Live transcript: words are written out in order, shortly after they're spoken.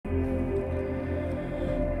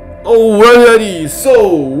Alrighty,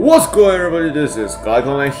 so what's going on everybody, this is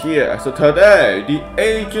Glycon here. So today, the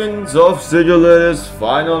Agents of Sigillite is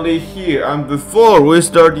finally here, and before we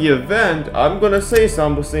start the event, I'm gonna say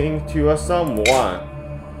something to someone.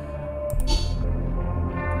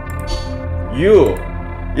 You,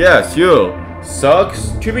 yes you,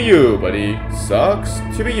 sucks to be you buddy, sucks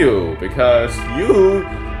to be you, because you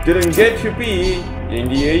didn't get to be in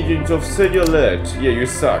the Agents of Sigillite. Yeah, you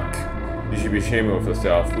suck. You should be ashamed of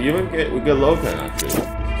yourself. We get Logan actually.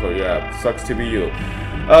 So yeah, sucks to be you.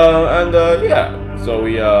 Yeah, so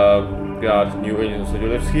we got new Agents of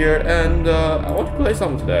Sigillite here, and I want to play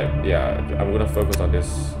some today. Yeah, I'm gonna focus on this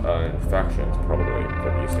factions probably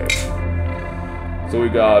for these days. So we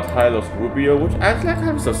got Hylos Rubio, which I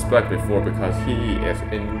kind of suspect before because he is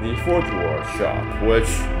in the Forge War shop, which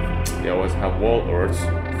they always have warlords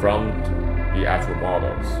from the actual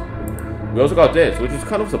models. We also got this, which is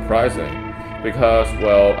kind of surprising, because,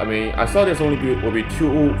 well, I mean, I thought there's only will be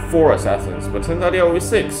 4 assassins, but turns out there are only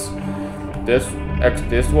 6. This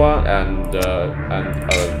one and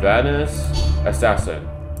a Venice assassin,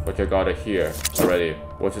 which I got it here already,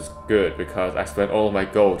 which is good because I spent all of my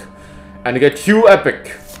gold, and to get 2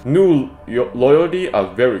 epic new loyalty, a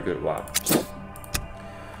very good one.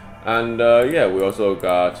 And yeah, we also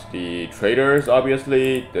got the traders,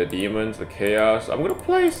 obviously, the demons, the chaos. I'm gonna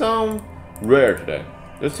play some rare today.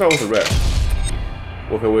 Let's start with the rare.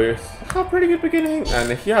 Okay, we have a pretty good beginning,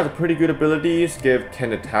 and he has pretty good abilities.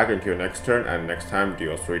 Can attack until your next turn, and next time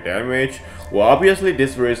deals 3 damage. Well, obviously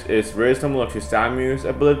this race is very similar to Samuel's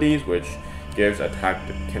abilities, which gives can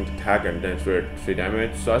attack and then 3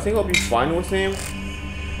 damage. So I think I'll be fine with him.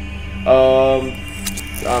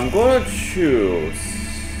 I'm gonna choose.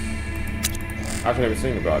 Actually, I was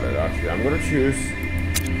thinking about it. Actually, I'm gonna choose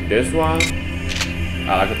this one.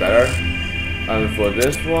 I like it better. And for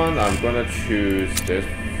this one, I'm gonna choose this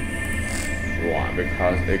one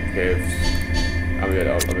because it gives. I'm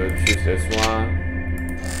gonna choose this one.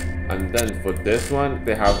 And then for this one,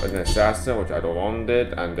 they have an assassin, which I don't want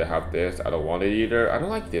it, and they have this. I don't want it either. I don't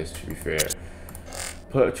like this, to be fair.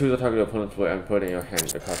 Choose a target opponent's play and put it in your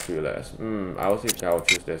hand. It costs 2 less. I will think I will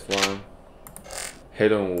choose this one.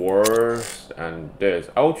 Hidden Wars and this.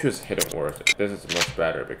 I will choose Hidden Wars. This is much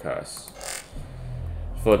better because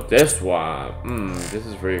for this one, this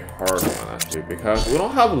is very hard one actually because we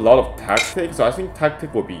don't have a lot of tactics. So I think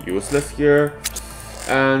tactic will be useless here,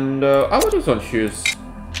 and I would just want to choose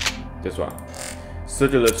this one.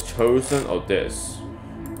 Sigillite's Chosen or this.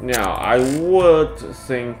 Now I would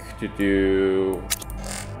think to do.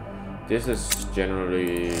 This is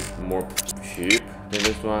generally more cheap than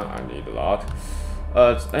this one. I need a lot.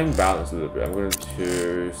 It's imbalanced a little bit. I'm going to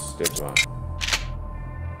choose this one.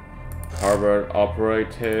 Carbon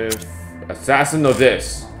Operative Assassin or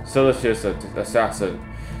this. Celestial's Assassin.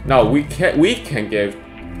 Now we can give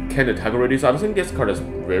attack already, so I don't think this card is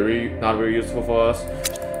not very useful for us.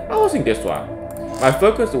 I will think this one. My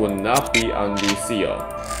focus will not be on the seal.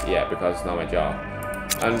 Yeah, because it's not my job.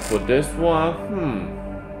 And for this one,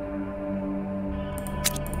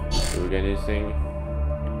 do we get anything?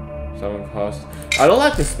 7 cost. I don't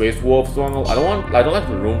like the Space Wolves one. I don't like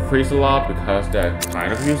the Rune Priest a lot because they're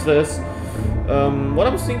kind of useless. What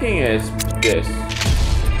I'm thinking is this.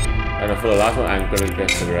 And for the last one, I'm gonna get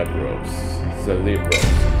the Red Rose, the Lead Rose.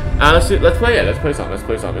 And let's play it. Let's play some. It's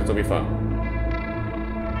gonna be fun.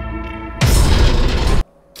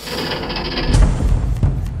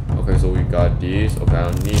 Okay, so we got these. Okay, I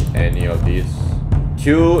don't need any of these.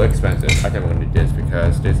 Too expensive. I think I'm gonna do this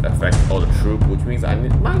because this affects all the troops, which means I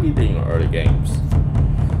might need it in early games.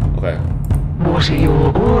 Okay. What are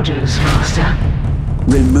your orders, Master?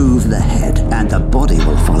 Remove the head and the body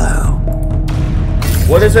will follow.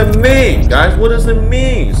 What does it mean, guys? What does it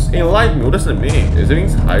mean? Enlighten me. What does it mean? Does it mean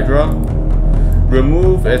Hydra?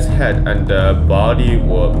 Remove its head and the body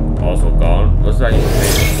will also gone. What's that even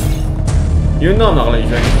mean? You know I'm not gonna use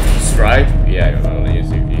these, right? Yeah, you're not gonna use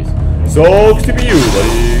these. Sucks to be you,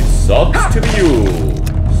 buddy. Sucks to be you.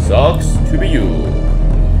 Sucks to be you.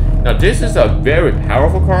 Now this is a very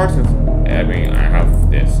powerful card since I mean I have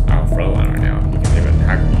this out front line right now. He can even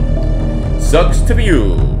attack me. Sucks to be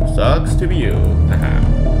you. Sucks to be you.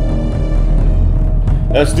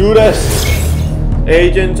 Let's do this.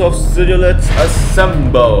 Agents of Sigillite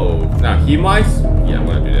assemble. Now he might. Yeah, I'm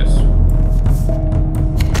gonna do this.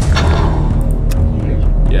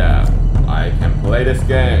 Yeah, I can play this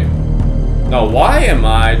game. Now, why am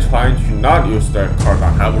I trying to not use the card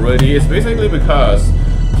I have already? It's basically because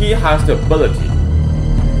he has the ability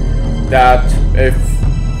that if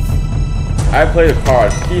I play the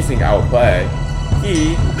card he thinks I will play,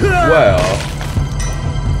 he will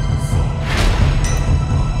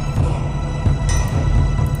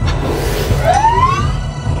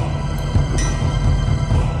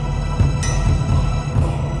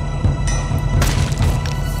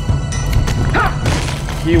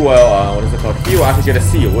will, what is it called? He will actually get a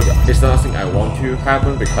seal, which is not something I want to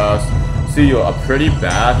happen because seal are pretty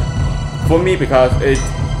bad for me because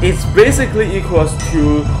it's basically equals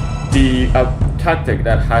to the tactic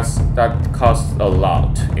that costs a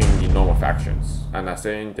lot in the normal factions. And I'm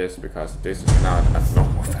saying this because this is not a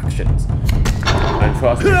normal factions. And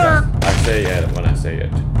trust me, I say it when I say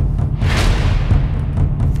it.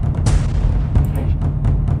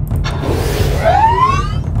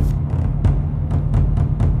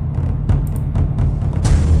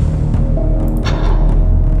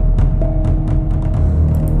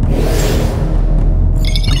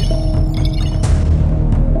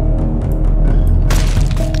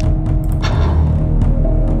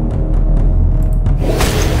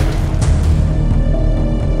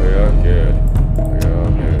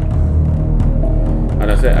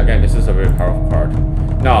 Again, this is a very powerful card.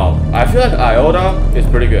 Now, I feel like Iota is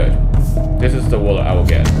pretty good. This is the warlord I will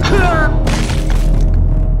get. I'm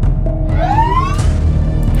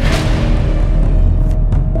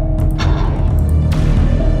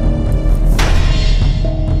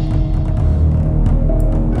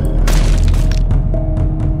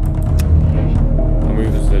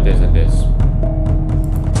going to use this and this.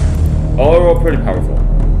 Overall, pretty powerful.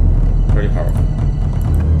 Pretty powerful.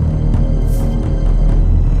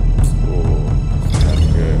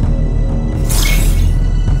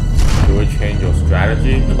 Change your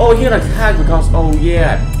strategy. Oh, he can attack because oh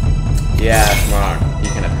yeah, smart. He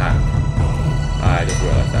can attack. I just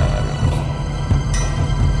realized that.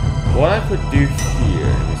 What I could do here,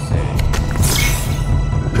 let me see.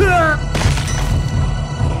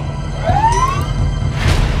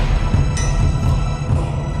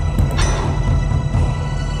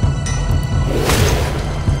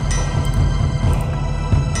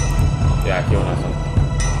 Yeah, kill myself.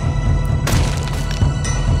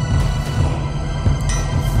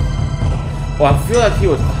 Oh, I feel like he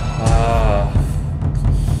was.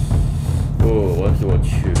 Oh, what he will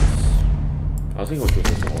choose? I think he will choose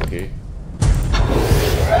this one, okay?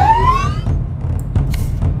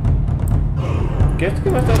 Get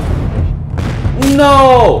myself.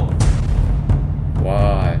 No!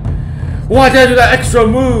 Why? Why did I do that extra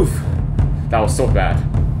move? That was so bad.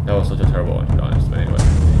 That was such a terrible one, to be honest. But anyway.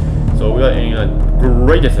 So we are in a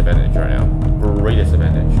great disadvantage right now. Great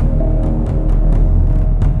disadvantage.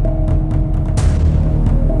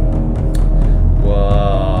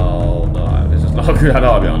 Well, no, this is not good at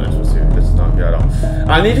all, I'll be honest with you. This is not good at all.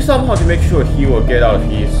 I need to somehow to make sure he will get out of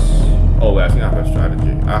his... Oh, wait, I think I have a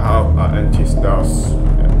strategy. I have an anti-stealth.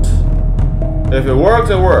 If it works,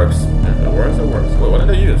 it works. If it works, it works. Wait, what did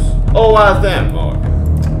I use? Oh, one of them. Oh,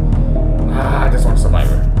 okay. This one's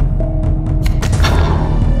Survivor.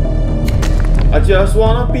 I just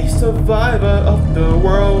wanna be survivor of the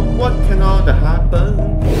world. What cannot happen?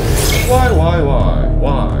 Why?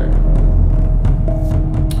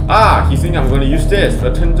 He thinks I'm gonna use this,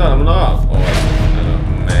 but turns out I'm not. Or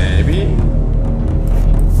maybe.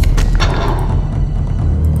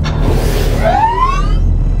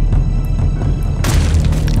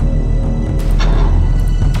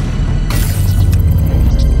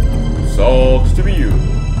 Sucks to be you.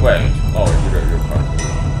 Wait. Oh, you're part.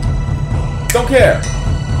 Don't care.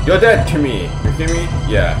 You're dead to me. You hear me?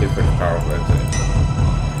 Yeah, he's pretty powerful, isn't it?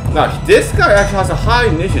 Now, this guy actually has a high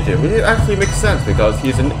initiative, which actually makes sense because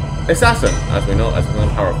he's an assassin, as we know, as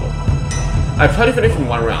powerful. I tried to finish in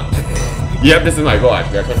one round. Yep, this is my goal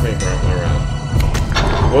actually. I tried to finish in one round.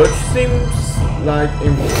 Which seems like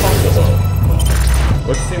impossible.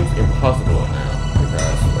 Now.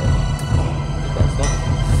 Because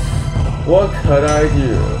what could I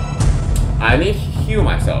do? I need to heal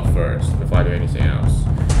myself first before I do anything else.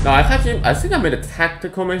 Now, I think I made a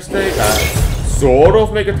tactical mistake. Sort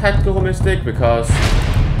of make a tactical mistake because,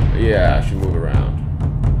 yeah, I should move around.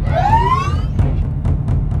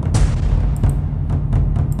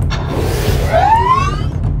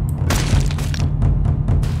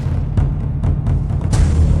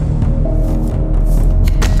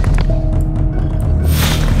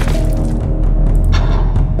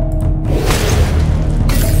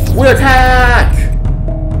 We attack!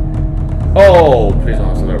 Oh, please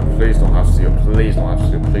don't have to. Please don't have to. Please don't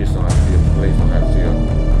have to. Please don't have to. Please don't have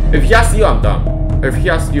to. If he has you, I'm done. If he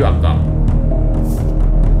has you, I'm done.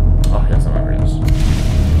 Oh, yes, I'm friends.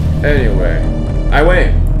 Anyway, I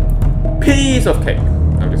win. Piece of cake.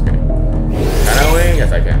 I'm just kidding. Can I win?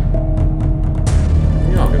 Yes, I can.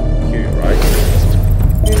 You know I'm gonna kill you, right?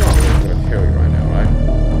 You know I'm gonna kill you right now, right?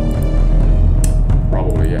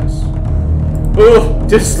 Probably yes. Oh,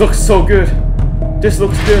 this looks so good. This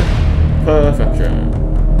looks good. Perfection.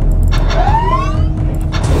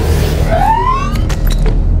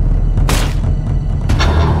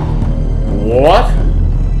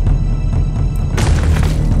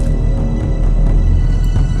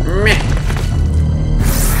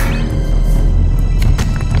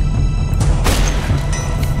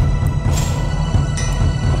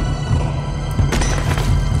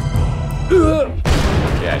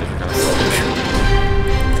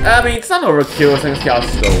 I mean, it's not overkill since he has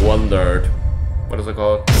the warlord. What is it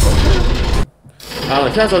called? I don't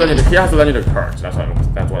know, he has the legendary cards. That's what I mean.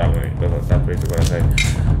 That's basically what I say.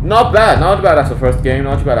 Not bad as the first game.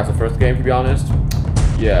 Not too bad as the first game, to be honest.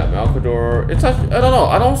 Yeah, Malcador. It's actually, I don't know.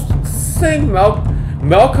 I don't think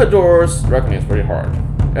Malcador's reckoning is pretty hard.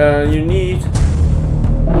 You need.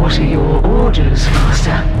 What are your orders,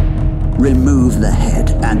 Master? Remove the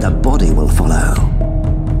head and the body will follow.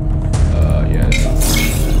 Yeah.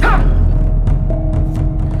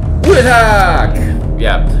 Wood attack!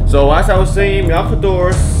 Yeah. So as I was saying,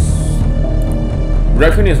 Malcador's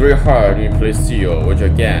reckoning is very hard when you play Seal, which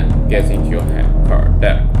again gets into your hand card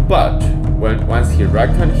deck. But once he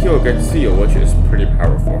reckon, he'll get Seal, which is pretty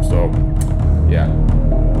powerful. So yeah.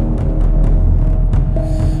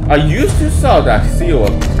 I used to thought that Seal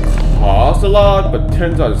costs a lot, but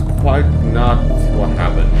turns out it's quite not what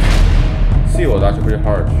happened. Seal was actually pretty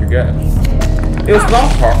hard to get. It's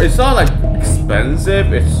not hard. It's not like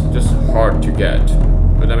expensive. It's just hard to get.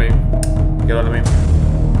 You know what I mean? Get what I mean?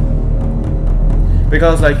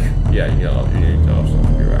 Because like, yeah, you need a lot of stuff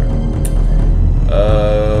to be right.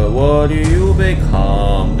 What do you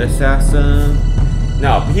become, the assassin?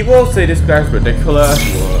 Now, people say this guy's ridiculous.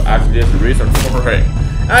 Well, actually, there's a reason for it.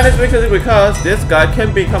 And it's because this guy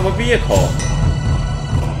can become a vehicle.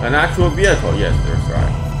 An actual vehicle, yes, that's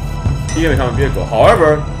right. He can become a vehicle.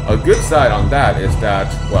 However, a good side on that is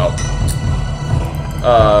that, well,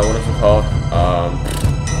 what is it called?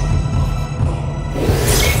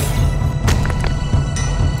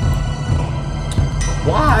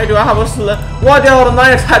 Why do I have a why do I have a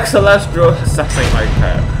 9 attack celestial assassin like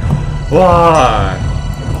that? Why?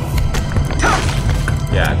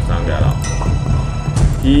 Yeah, it's not good.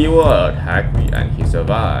 He will attack me and he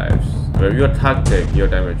survives. With your tactic, your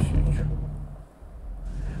damage huge.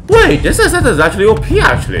 Wait, this assassin is actually OP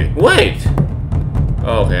actually. Wait.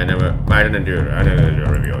 Okay, I didn't do a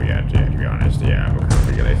review yet, yeah, to be honest. Yeah, I'm kind of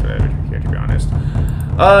pretty late for that here, to be honest.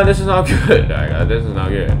 This is not good. This is not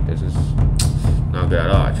good. This is not good at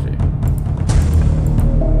all, actually.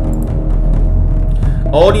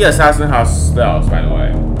 All the assassins have spells, by the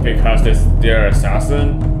way, because they're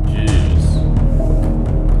assassin. Jeez.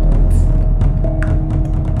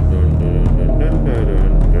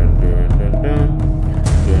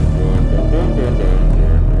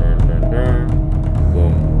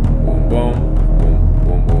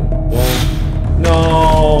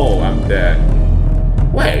 No, I'm dead.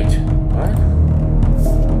 Wait, what?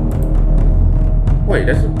 Wait,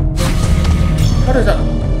 that's. How does that?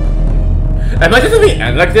 Am I just gonna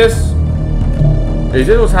end like this? Is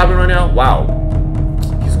this what's happening right now? Wow,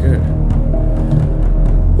 he's good.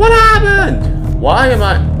 What happened? Why am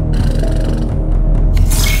I?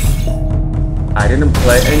 I didn't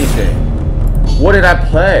play anything. What did I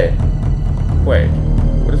play? Wait,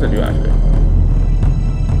 what does it do actually?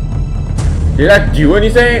 Did I do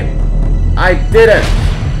anything? I didn't.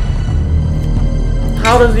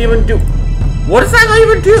 How does it even do? What does that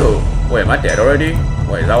even do? Wait, am I dead already?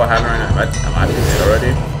 Wait, is that what happened right now? Am I dead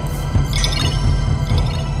already?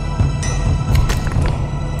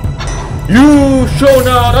 You shall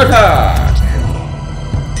not attack!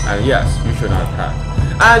 And yes, you should not attack.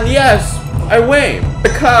 And yes, I win!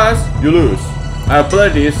 Because you lose. My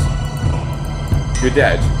abilities, you're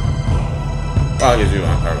dead. Well, yes, you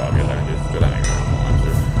want to about your language. Good language.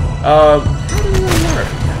 How do you work?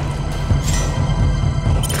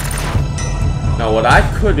 Now, what I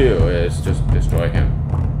could do is just destroy him.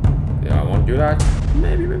 Yeah, I won't do that.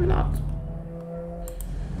 Maybe, maybe not.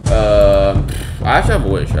 I actually have a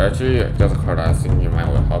wish. Actually, there's a card I think you might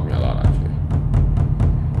help me a lot, actually.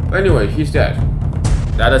 But anyway, he's dead.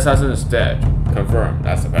 That assassin is dead. Confirmed,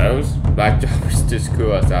 I suppose. Black job is this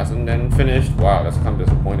cool assassin, then finished. Wow, that's kind of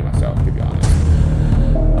disappointing myself, to be honest.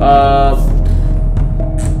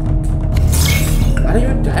 I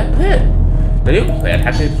didn't even play it. Did you play a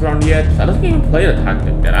tactics round yet? I don't even play the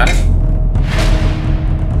tactic, did I?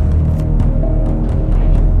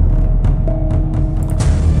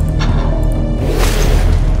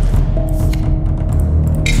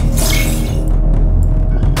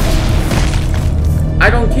 I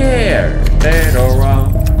don't care. Dead or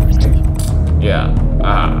wrong. Yeah.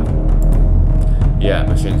 Yeah,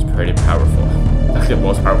 machine's pretty powerful. That's the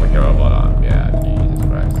most powerful hero of all time. Yeah, Jesus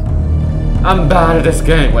Christ. I'm bad at this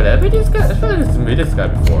game. Whatever this guy. I feel like I've made this guy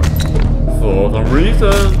before. For some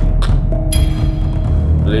reason.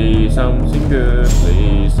 Please something good.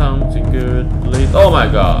 Please something good. Please. Oh my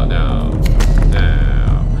god, no.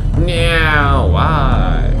 No.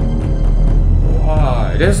 Why?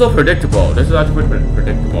 Why? This is so predictable. This is actually pretty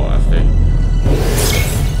predictable, actually.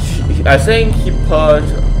 I think he put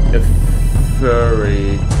the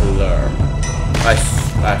very clear.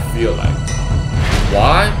 I feel like.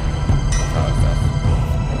 Why? Because that's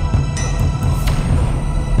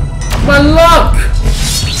my luck!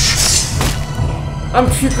 I'm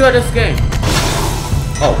too good at this game.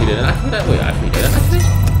 Oh, he didn't activate that? Wait, actually he didn't activate?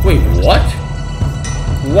 Wait, what?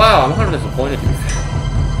 Wow, I'm kind of disappointed to be fair.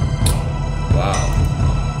 Wow.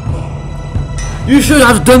 You should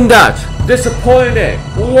have done that! Disappointed!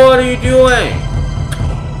 What are you doing?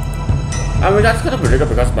 I mean, that's kind of ridiculous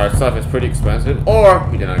because my stuff is pretty expensive, or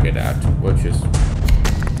he did not get that, which is...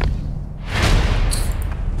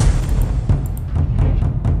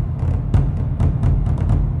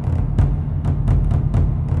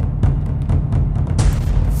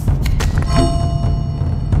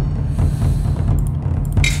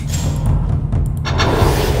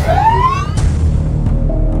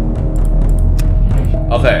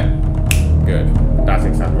 Okay, good. That's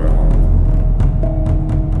exactly what I want.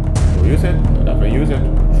 He'll use it. He'll definitely use it.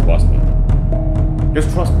 Trust me.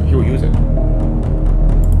 Just trust me. He will use it.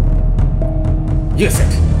 Use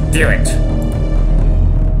it. Do it.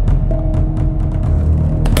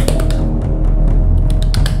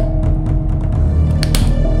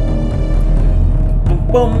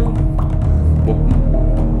 Boom, boom.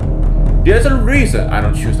 Boom. There's a reason I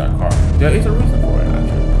don't choose that card. There is a reason for it,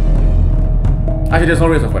 actually. Actually, there's no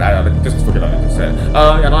reason for that. Just forget what I just said. Yeah,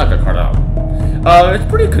 I don't like that card out. It's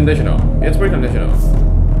pretty conditional. It's pretty conditional.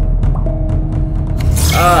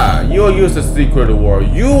 You will use the Secret of War.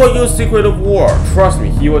 You will use Secret of War. Trust me,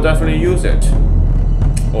 he will definitely use it.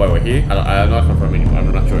 Oh wait, he? I'm not confirming anymore.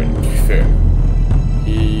 I'm not sure. To be fair,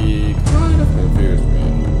 he kind of confused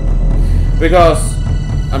me because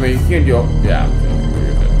I mean, he can do. Yeah, he will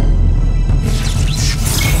use it.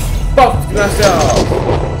 Buff myself.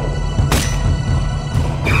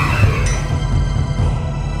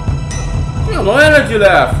 No energy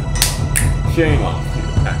left. Shame on you.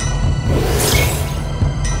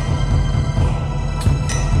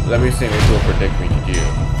 Let me see what will predict me to do.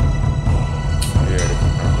 Yeah, this is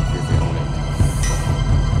kind of confusing, isn't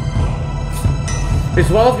it?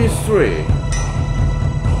 It's one of these three.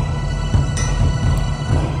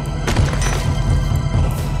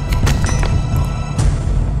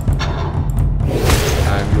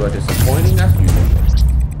 And you are disappointing as usual.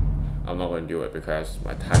 I'm not going to do it because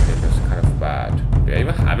my tactic is kind of bad. Do I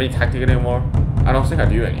even have any tactic anymore? I don't think I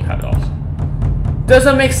do any at all.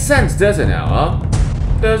 Doesn't make sense, does it now, huh?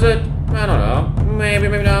 Does it? I don't know. Maybe,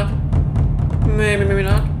 maybe not. Maybe, maybe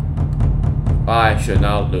not. I should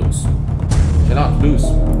not lose. Should not lose.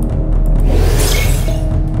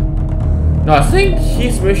 No, I think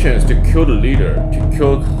his mission is to kill the leader, to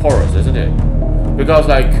kill Horus, isn't it? Because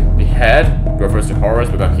like the head refers to Horus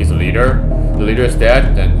because he's the leader. The leader is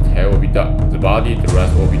dead, then the head will be the body, the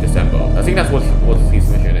rest will be disassembled. I think that's what his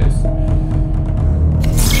mission is.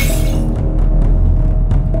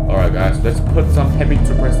 Alright guys, let's put some heavy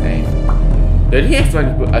troopers aim. Did he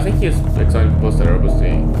explain to, I think he is explaining to post the rebel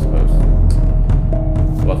thing, I suppose.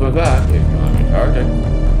 What was that? If you want to target.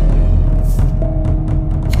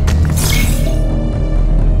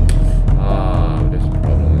 This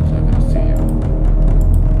problem is I can see him.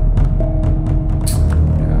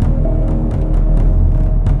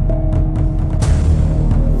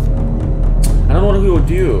 I don't know what he will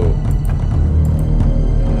do.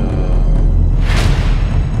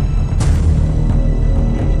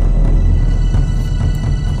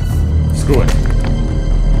 Screw it.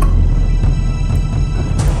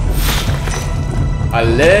 I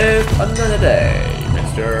live another day,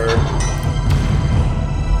 mister.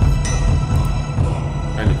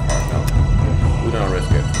 Any card, no. We don't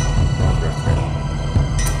risk it. Don't risk it.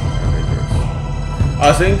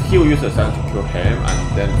 I think he will use the sun to kill him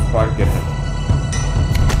and then try to get him.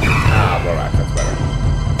 Alright, that's better.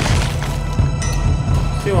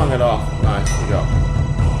 Still want it off. Nice, good job.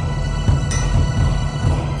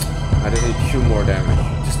 I just need 2 more damage.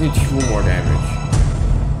 Just need 2 more damage.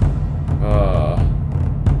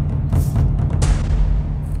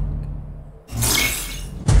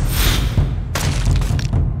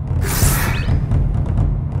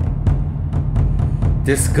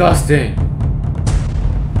 Disgusting.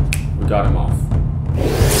 We got him off.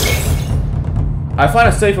 I find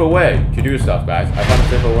a safer way to do stuff, guys. I find a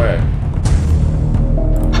safer way.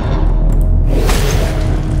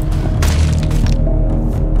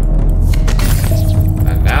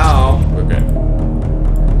 And now we're good.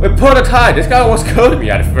 We put a tie. This guy was killing me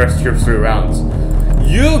at the first 3 rounds.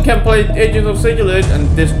 You can play Agents of Sigillite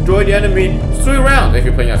and destroy the enemy 3 rounds if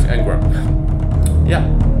you're playing as Engram.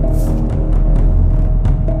 Yeah.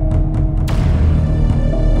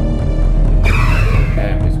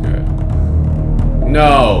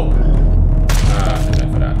 No.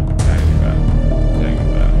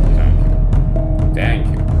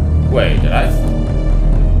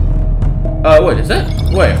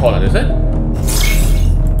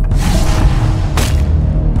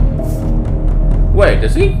 Wait,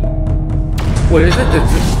 does he? Wait, is it?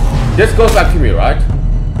 This goes back to me, right?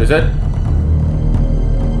 Is it?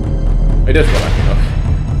 It does go back to me.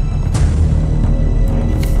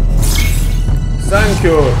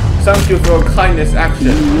 Okay. Thank you for your kindness action.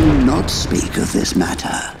 You will not speak of this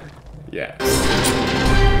matter. Yeah.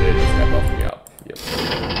 They just have buffed me up. Yep.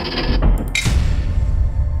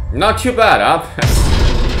 Not too bad, huh?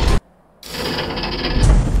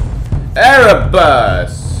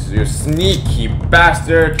 Erebus, you sneaky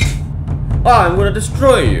bastard! Oh, I'm gonna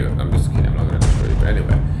destroy you. I'm just kidding. I'm not gonna destroy you. But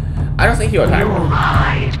anyway, I don't think he'll attack me. You'll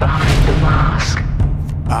hide behind the mask.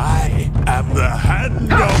 I am the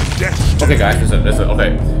hand of destiny. Okay, guys, listen.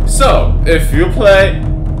 Okay, so if you play, I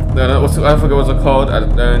forget what's it called.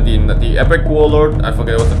 The epic warlord. I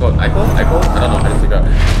forget what's it called. Ico? I don't know how to say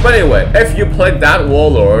it. But anyway, if you play that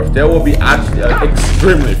warlord, there will be actually an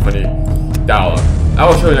extremely funny dialogue. I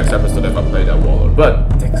will show you next episode if I play that warlord. But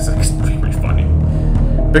it's extremely funny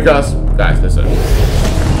because, guys, listen.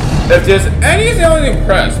 If there's anything I was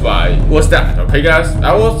impressed by, was that. Okay, guys,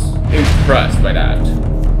 I was impressed by that.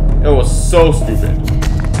 It was so stupid.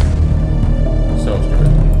 So stupid.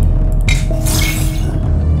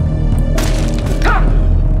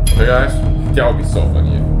 Okay, guys, that would be so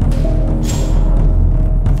funny.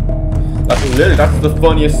 Like, literally, that's the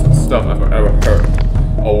funniest stuff I've ever heard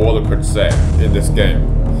a warlord could say in this game.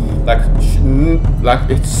 Like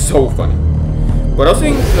it's so funny. But I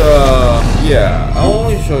think, yeah, I'll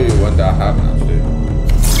only show you when that happened, actually.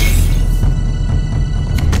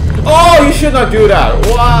 Oh, you should not do that.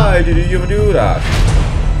 Why did you even do that?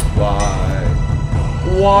 Why?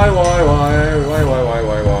 Why?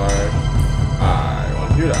 I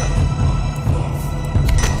won't do that.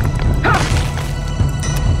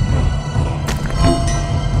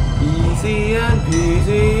 Easy and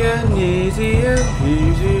peasy and easy and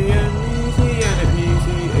peasy and easy and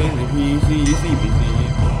peasy and peasy, easy peasy.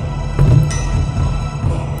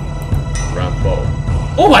 Rambo.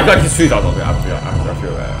 Oh my god, he's 3,000. Okay, I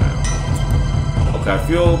feel that. Okay, I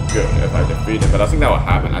feel good if I defeat him, but I think that will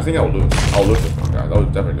happen. I think I'll lose. I'll lose this round, guys. I will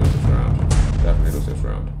definitely lose this round. Definitely lose this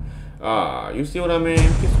round. You see what I mean?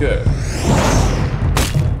 He's good.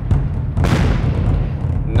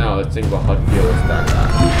 Now let's think about how to deal with that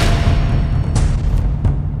guy.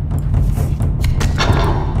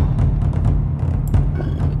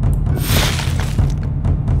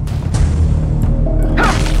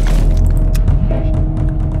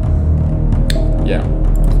 Yeah,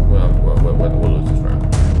 we'll lose this round.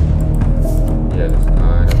 Yeah, this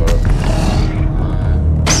kind of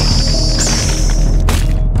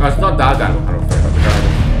it's not that bad, I'm afraid.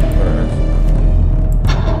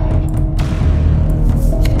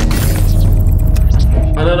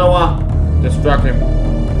 Another one. Distract him.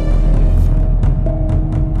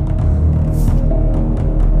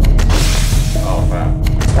 Oh crap.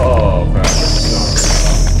 Oh crap. This is not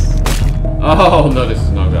good. Oh no, this is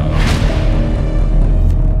not good.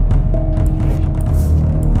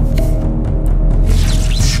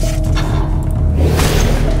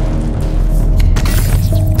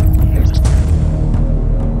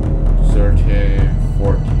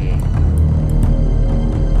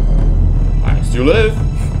 You live?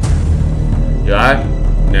 Yeah?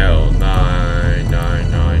 No. 9,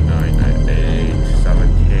 9, 9, 9, 9, 8,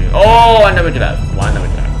 17. Oh, I never did that. One never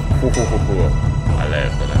did that. Cool. I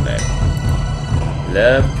lived another day.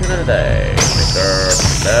 Lived another day, mister.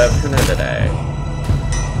 Lived another day.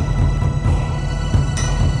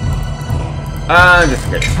 I'm just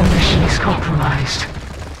kidding. The mission is compromised.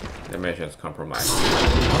 The mission is compromised.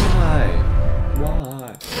 Why?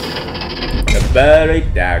 The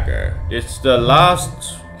buried dagger. It's the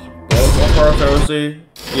last book of Horus Heresy.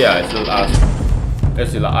 Yeah, it's the last.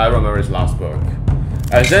 I remember its last book.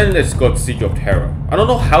 And then it's got Siege of Terror. I don't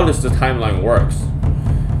know how the timeline works.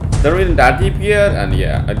 They're not even that deep yet, and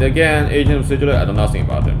yeah. And again, Agents of Sigillite, I know nothing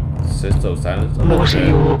about them. Sister of Silence. What are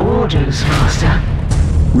your orders, Master?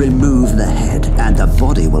 Remove the head and the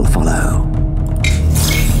body will follow.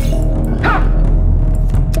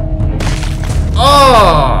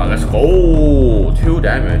 Oh, let's go. 2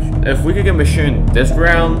 damage. If we could get machine this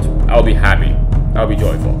round, I'll be happy. I'll be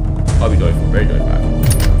joyful. I'll be joyful. Very joyful.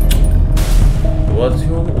 What's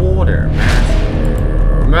your order,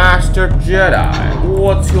 Master? Master Jedi.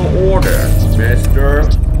 What's your order, Mister?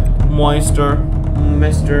 Meister?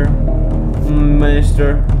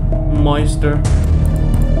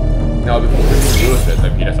 Now, before we use it,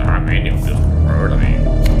 like, he doesn't have any of this word. I mean,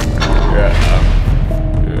 yeah.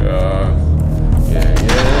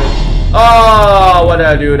 Oh, why did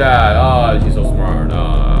I do that? Oh, she's so smart.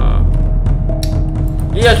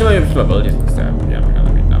 Yeah, she might have some abilities and stuff. Yeah, I'm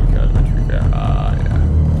killing her, to be fair. Yeah.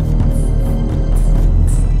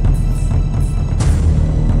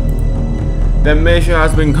 The mission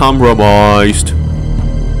has been compromised.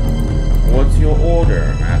 What's your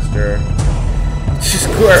order, Master?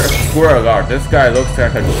 Square guard. This guy looks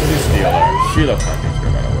like a cheese dealer. She looks like a cheese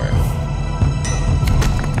dealer, by the way.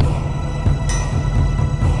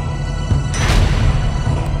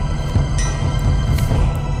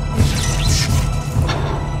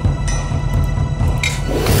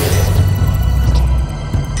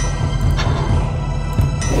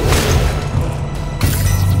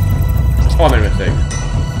 Oh, I made a mistake.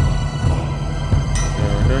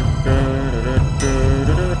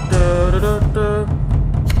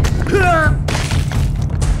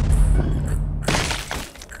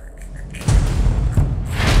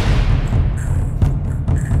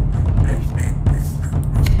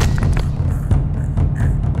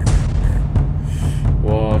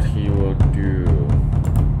 What he will do.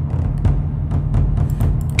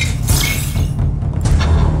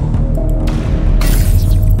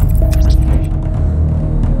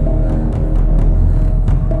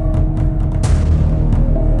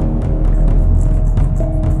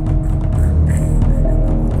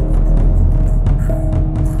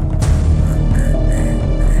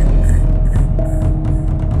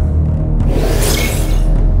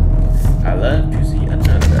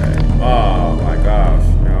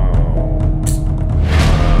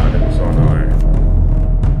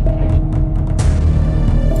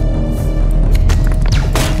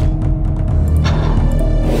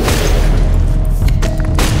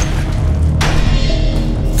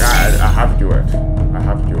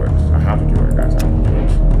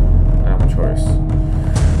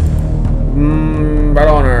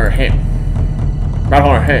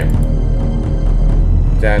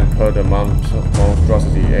 Then put the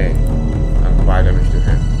monstrosity in and apply damage to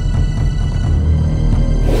him.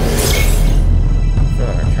 I feel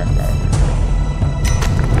like I checked that.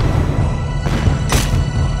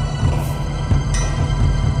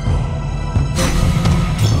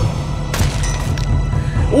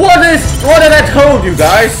 What did I told you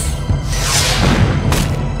guys?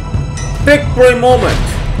 Big brain moment.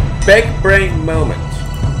 Big brain moment.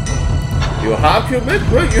 You have to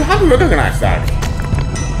recognize that.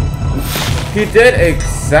 He did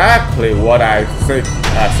exactly what I said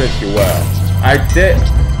he will. I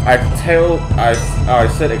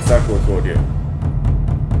said exactly what I told you.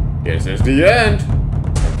 This is the end.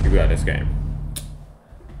 I'll keep you at this game.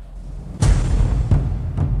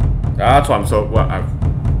 That's why I'm so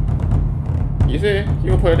you see,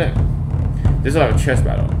 you put it in. This is like a chess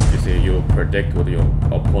battle. You see, you predict what your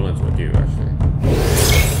opponents will do actually.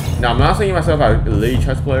 Now I'm not saying myself an elite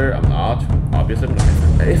chess player. I'm not. Obviously, I'm not.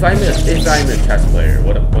 If I'm a chess player,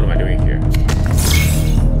 what am I doing here?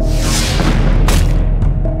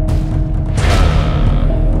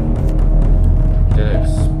 Didn't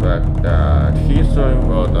expect that. He's doing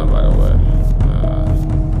well done, by the way.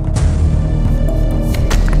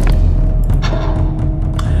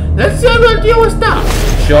 Let's see how I'm gonna deal with that,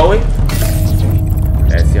 shall we?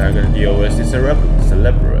 Let's see how I'm gonna deal with the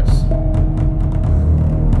Cerberus.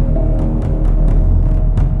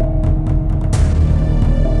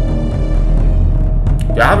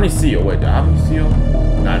 Do I have any seal? Wait, do I have any seal?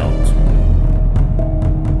 No, I don't.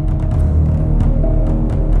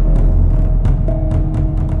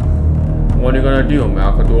 What are you gonna do,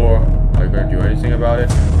 Malcador? Are you gonna do anything about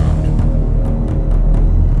it?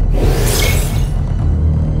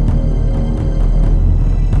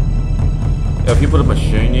 If he put a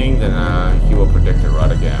machining, then he will predict it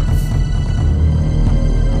right again.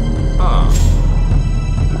 Huh.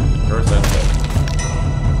 Sure sense it.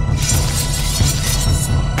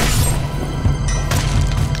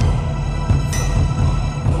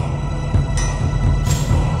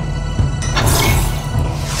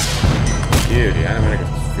 Dude, the animatic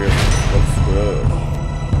sphere looks good.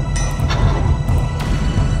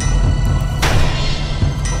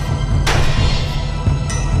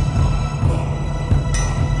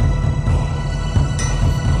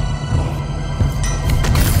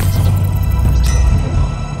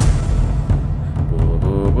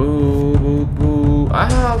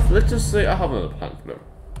 Let's just say I have another plan for them.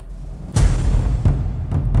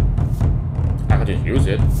 I can just use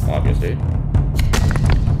it, obviously.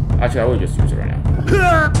 Actually, I will just use it right now.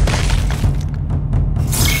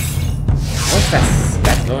 What's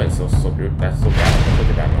that noise? So good. That's so bad. That's such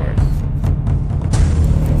a bad noise.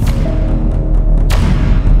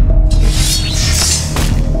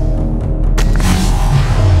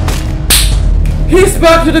 He's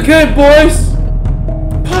back to the game, boys!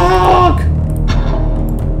 Pog!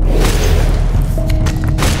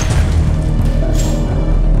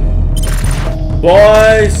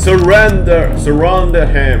 Boys, surrender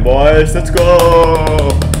him, boys. Let's go.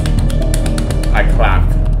 I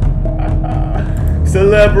clapped.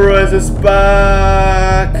 Cerberus is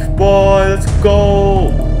back! Boy, let's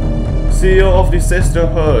go! CEO of the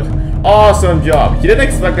Sisterhood. Awesome job. He didn't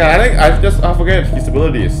expect that. I forget his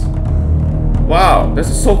abilities. Wow, this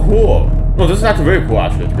is so cool. No, this is actually very cool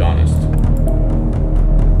actually, to be honest.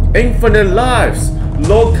 Infinite lives!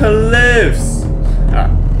 Local lives!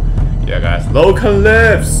 Yeah guys, local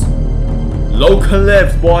lives! Local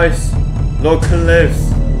lives, boys! Local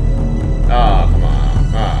lives! Ah, come on.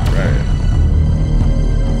 Ah, right.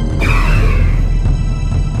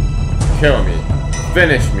 Kill me.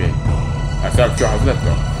 Finish me. I still have 2 health left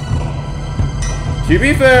though. To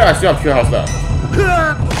be fair, I still have 2 health left.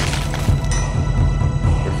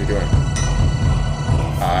 What is he doing?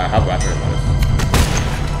 I have battery bonus.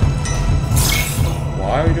 Why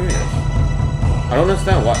are you doing this? I don't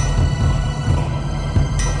understand what.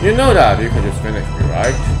 You know that you can just finish me,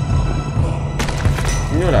 right?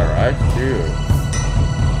 You know that, right? Dude.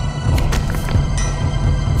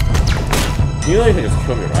 You know you can just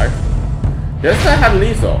kill me, right? Yes, I had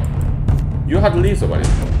lethal. You had lethal, buddy.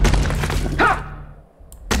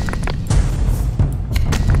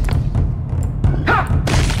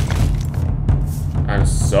 And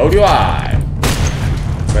so do I.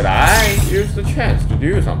 But I used the chance to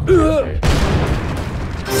do something.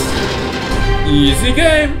 Easy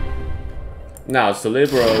game! Now,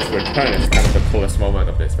 Cerberus' return is kind of the coolest moment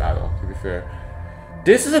of this battle, to be fair.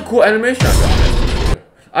 This is a cool animation, I'll be honest with you.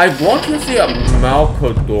 I want to see a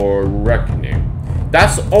Malcador Reckoning.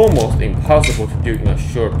 That's almost impossible to do in a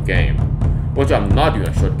short game. Which I'm not doing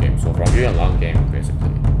a short game so far, I'm doing a long game,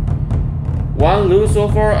 basically. 1 lose so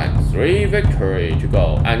far and 3 victory to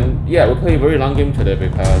go. And yeah, we'll play a very long game today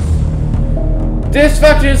because this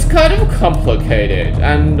faction is kind of complicated.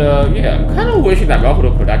 And yeah, I'm kind of wishing that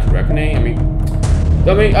Malcador could actually Reckoning. I mean,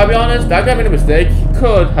 I'll be honest, that guy made a mistake. He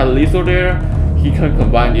could have lethal there. He could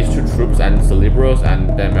combine these 2 troops and Cerberus and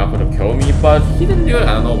then Malcador kill me, but he didn't do it.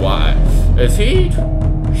 I don't know why. Is he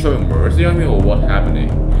showing mercy on me or what's happening?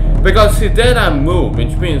 Because he did that move,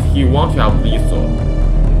 which means he wants to have lethal.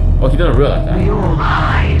 Oh, he didn't realize that. We all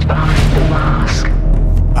hide behind the mask.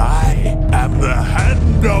 I am the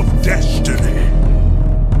hand of destiny.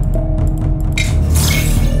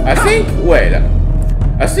 I think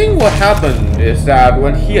what happened is that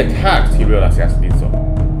when he attacked, he realized he has lethal.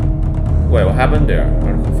 Wait, what happened there?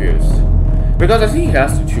 I'm confused. Because I think he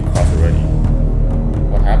has the 2 cards already.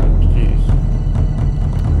 What happened? Jeez.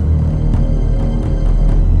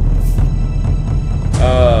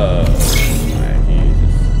 My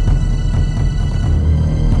Jesus.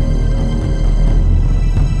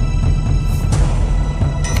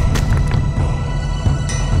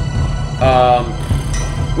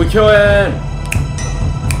 We kill him!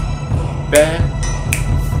 Bam!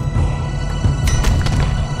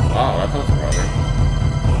 Wow, that sounds surprising.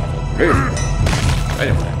 That's very surprising.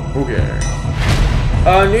 Anyway, who cares?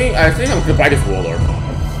 I think I'm gonna buy this warlord.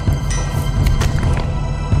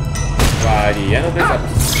 By the end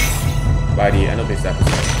of this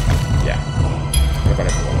episode. Yeah. I'm gonna buy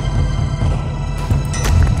this warlord.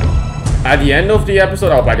 At the end of the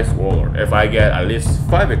episode, I'll buy this warlord if I get at least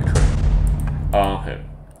 5 victory on him.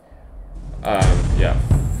 Yeah,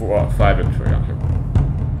 5 victory on him.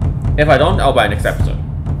 If I don't, I'll buy next episode.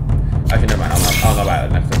 Actually, never mind. I'll not buy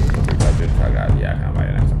the next episode because this track out. Yeah, I can't buy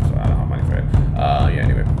the next episode. I don't have money for it. Yeah,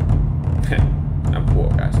 anyway. I'm poor,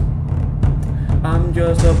 guys. I'm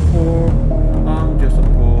just a poor.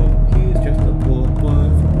 He's just a poor boy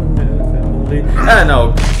from another family.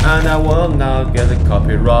 And I will not get it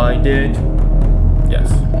copyrighted.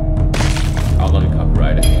 Yes. I'll not get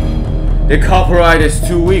copyrighted. The copyright is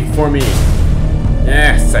too weak for me.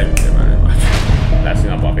 Yes, thank you very much. That's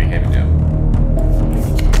not bumping him now.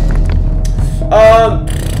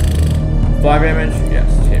 5 damage? Yes,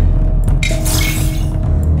 him.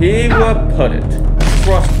 He will put it.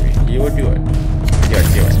 Trust me, he will do it. He will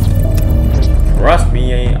do it. Trust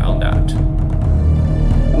me on that.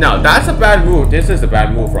 Now, that's a bad move. This is a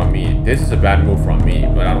bad move from me.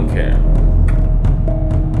 But I don't care.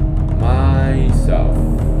 Myself.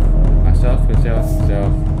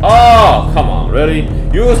 Oh, come on, really?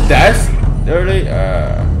 Use that? Really?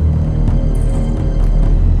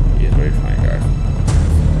 He's really trying, guys.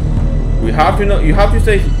 We have to know. You have to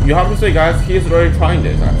say, guys. He's really trying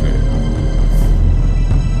this, actually.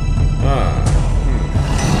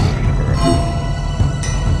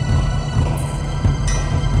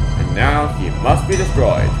 And now he must be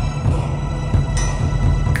destroyed.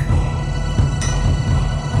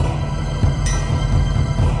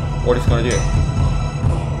 What is gonna do?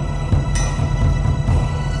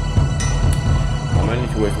 I'm gonna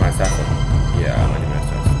need to waste my assassin. Yeah, I'm gonna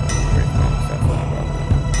waste my assassin.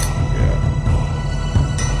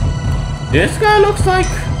 This guy looks like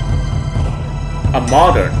a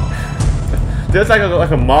modern. There's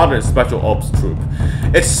like a modern special ops troop.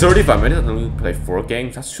 It's 35 minutes and only play 4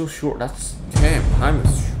 games. That's so short. That's damn. Time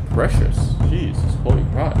is precious. Jesus, holy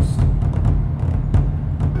Christ.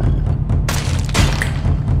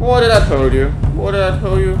 What did I tell you? What did I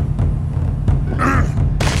tell you?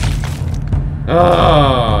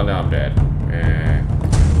 Oh, now I'm dead. Yeah.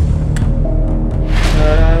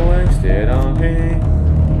 But I wasted on him.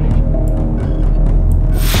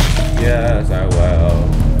 Yes, I will.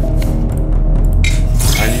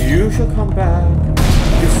 And you shall come back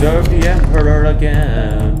to serve the Emperor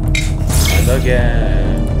again, and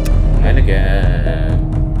again, and again,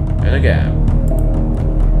 and again,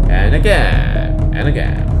 and again, and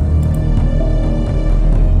again.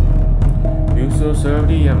 You shall serve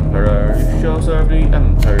the Emperor, you shall serve the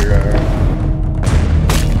Emperor,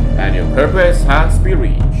 and your purpose has been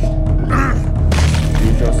reached.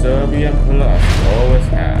 You shall serve the Emperor as you always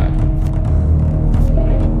had.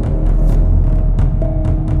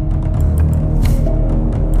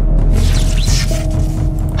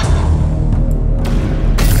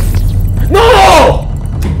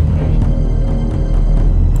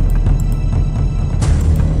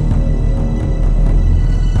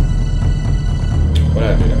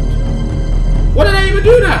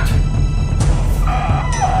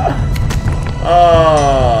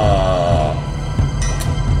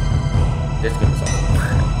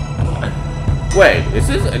 Wait, is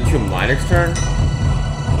this into my next turn?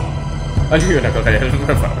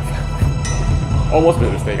 Almost made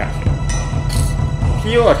a mistake actually.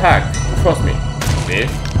 Heal attack, trust me. See?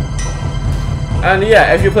 And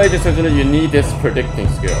yeah, if you play this essentially, you need this predicting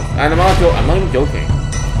skill. And I'm not even joking.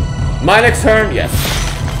 My next turn, yes.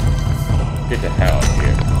 Get the hell out of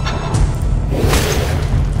here.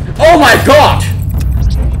 Oh my god!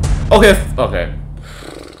 Okay, okay.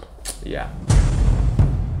 Yeah.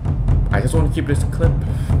 I just want to keep this clip.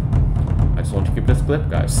 I just want to keep this clip,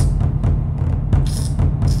 guys.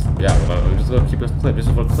 Yeah, I'm just gonna keep this clip. This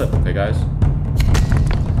is for a clip, okay, guys?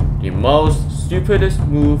 The most stupidest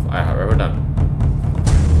move I have ever done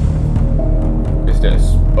is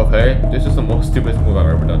this. Okay, this is the most stupidest move I've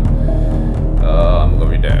ever done. I'm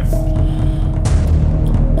gonna be dead.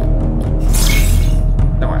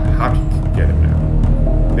 Now I have to get him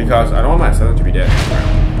now because I don't want my assassin to be dead.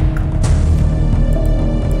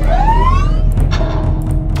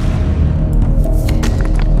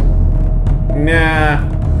 Nah.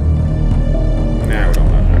 Nah, we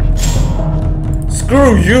don't like that.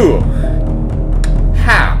 Screw you!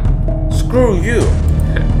 How? Screw you!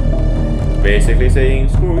 Basically saying,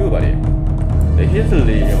 screw you, buddy. Here's the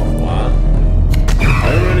Legion of One.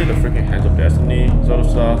 Are you really the freaking Hands of Destiny sort of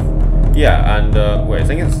stuff? Yeah, and wait, I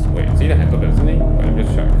think it's see the Hands of Destiny? Wait, let me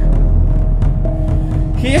just check.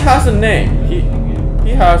 He has a name.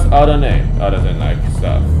 He has other name other than like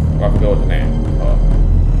stuff. I forgot what the name is called.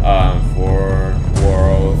 For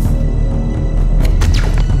world.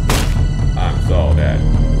 I'm so dead.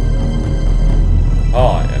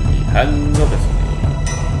 Oh, and the Hands of Destiny.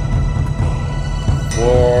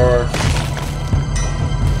 For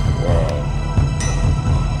world.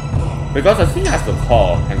 Because I think it has to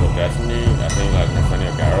call Hands of Destiny. I think like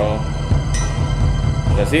Nathaniel Garro.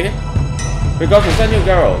 Does he? Because Nathaniel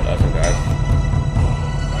Garro does it, guys.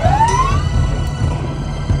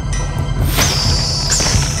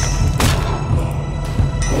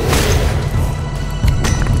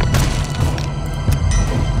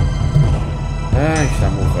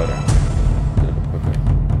 Should move further? A little bit quicker.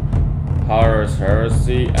 Horus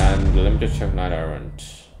Heresy and Limited Check Night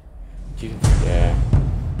Errant. Yeah.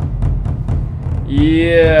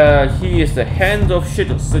 Yeah, he is the Hand of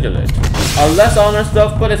Sigillite. A less honor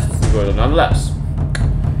stuff, but it's good nonetheless.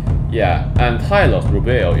 Yeah, and Tylos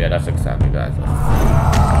Rubeo. Yeah, that's exactly that.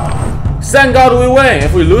 Thank God we win!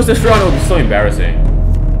 If we lose this round, it will be so embarrassing.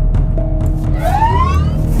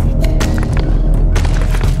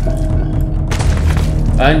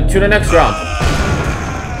 And to the next round.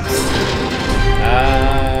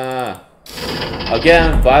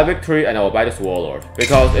 Again, 5 victory and I will buy this warlord.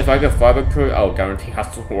 Because if I get 5 victory, I will guarantee I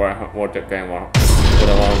have to more than one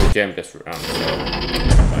to jam this round. So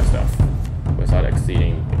my stuff. Without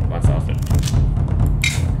exceeding 1,000.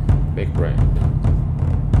 Big brain.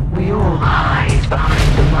 We all hide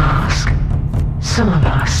behind the mask. Some of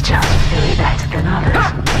us just feel better than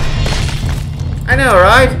others. I know,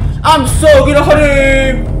 right? I'm so good at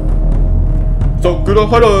hunting! So good at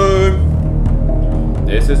hunting!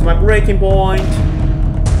 This is my breaking point.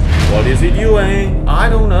 What is he doing? I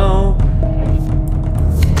don't know.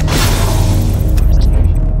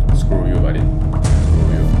 Screw you, buddy. Screw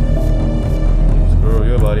you. Screw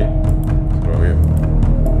you, buddy.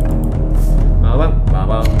 You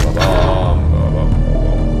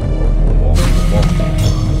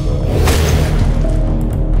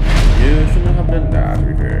shouldn't have done that, to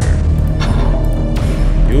be fair.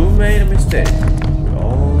 You made a mistake. We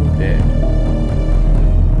all did.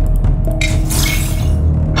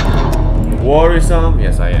 Worrisome?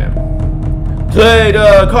 Yes, I am. Play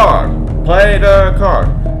the card! Play the card!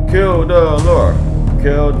 Kill the lord!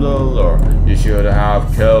 Kill the lord! You should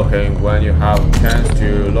have killed him when you have a chance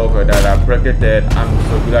to. Look at that, I predicted. I'm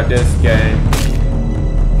so good at this game.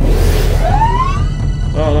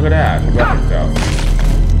 Oh, look at that. He got himself.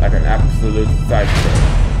 Like an absolute psycho.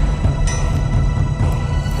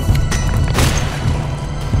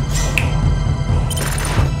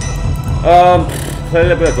 Play a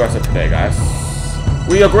little bit aggressive today, guys.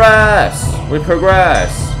 We aggress! We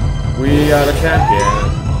progress! We are the champion.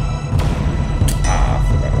 Ah, I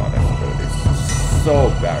forgot about that ability. So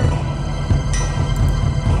bad.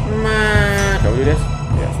 Can we do this?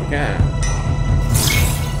 Yes, we can.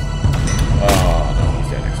 Oh, no,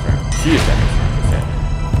 he's dead next turn. She's dead next turn, she said.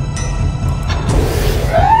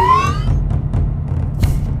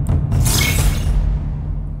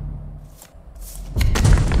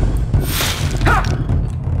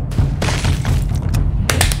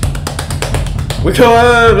 We kill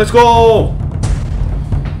him! Let's go!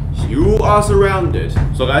 You are surrounded.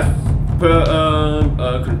 So guys,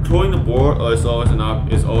 controlling the board is always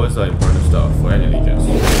important stuff for any legions.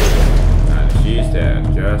 And she's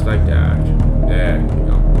dead, just like that. Dead, you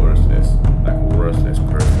know, worthless, like worthless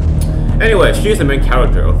person. Anyway, she's the main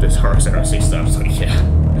character of this Horus Heresy stuff, so yeah.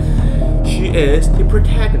 She is the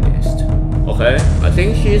protagonist. Okay? I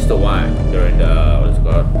think she's the one during the, what is it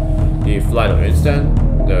called? The Flight of Instant.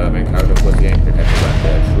 The main character was getting protected by the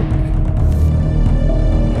troop.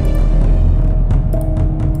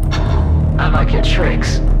 I like your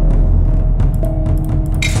tricks.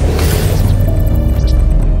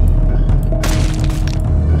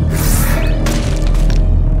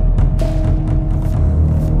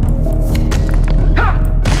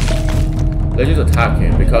 Let's just attack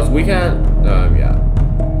him because we can. Yeah.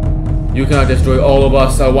 You cannot destroy all of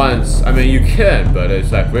us at once. I mean, you can, but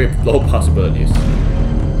it's like very low possibilities.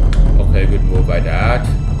 Okay, good move by that. I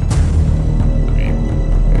mean,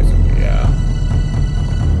 basically, yeah.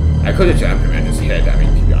 I could have jumped him in his head. I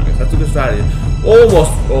mean, to be honest, that's a good strategy.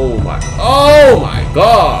 Almost. Oh my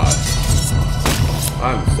god!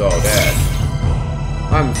 I'm so dead.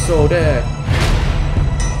 I'm so dead.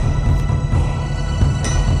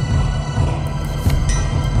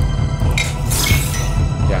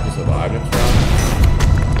 Yeah, he survived next round.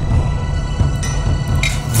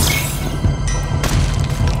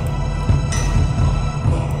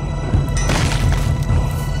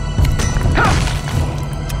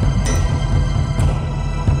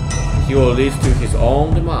 He will lead to his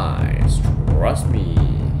own demise. Trust me.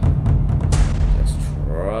 Just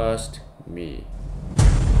trust me. I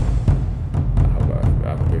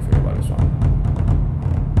have a great feeling about this one.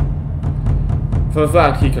 For a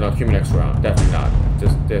fact, he cannot kill me next round. Definitely not.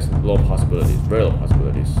 There's low possibilities. Very low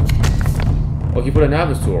possibilities. Oh, he put a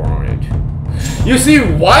Navis tool on it. You see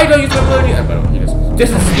why don't you use the ability? But he just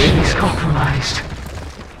He's compromised.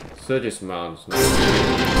 Surge's Mount.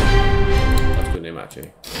 That's a good name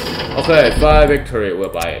actually. Okay, 5 victory, we'll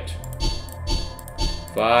buy it.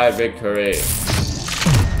 5 victory.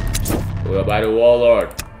 We'll buy the warlord.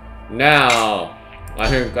 Now, I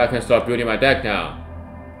think I can start building my deck now.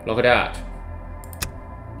 Look at that.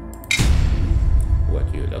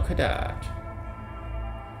 Would you look at that?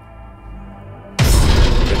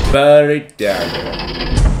 The buried dagger.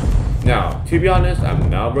 Now, to be honest, I'm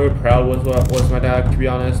not very proud with my deck, to be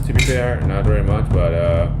honest, to be fair. Not very much, but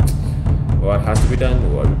what has to be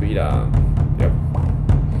done will be done. Yep.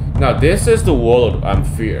 Now this is the warlord I'm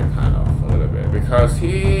feared kind of a little bit because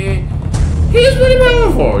he's really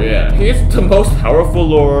powerful. Yeah, he's the most powerful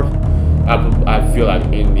lord. I feel like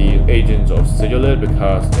in the Agents of Sigillite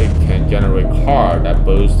because it can generate card that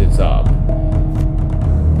boosts it up.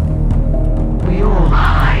 We all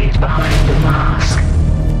hide behind the mask.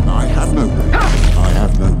 I have no hope. I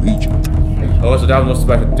have no legion. Oh, so that was no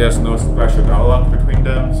special. There's no special dialogue between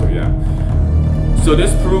them. So yeah. So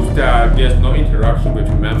this proves that there's no interaction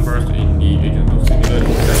between members in the Agents of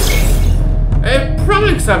Sigillite.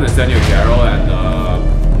 Probably except Nathaniel Garro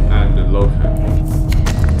and the Locan.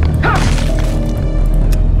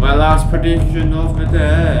 My last prediction of the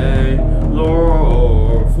day,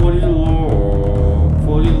 Lord, for the Lord,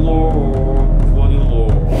 for the Lord, for the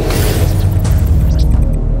Lord.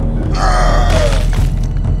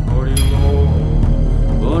 For the Lord,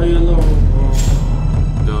 for the Lord.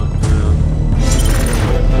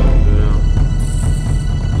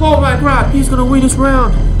 Oh my crap, he's gonna win this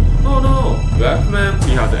round. Oh no. Blackman,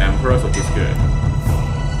 he has the Emperor, so he's good.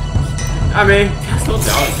 I mean, there's no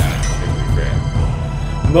doubt in that, to be fair.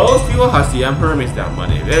 Most people has the Emperor means they have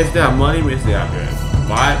money. If they have money means they are good.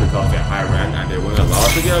 Why? Because they're high rank and they win a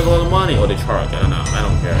lot to get a lot of money, or they charge. I don't know. I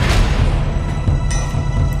don't care.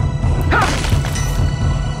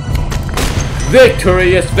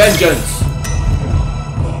 Victory is vengeance!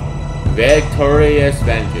 Victory is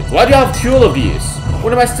vengeance. Why do you have two of these?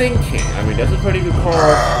 What am I thinking? I mean, that's a pretty good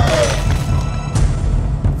card.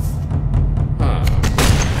 Huh.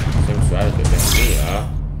 Same strategy as me, huh?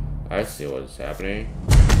 I see what's happening.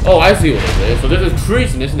 Oh, I see what it is. So this is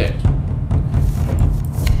treason, isn't it?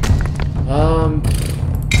 Don't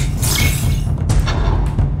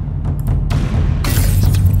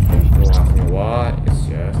ask me why. It's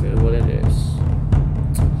just what it is.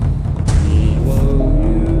 He will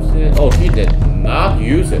use it. Oh, he did not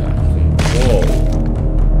use it actually. Whoa.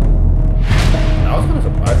 I was kind of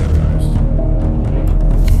surprised, to be honest.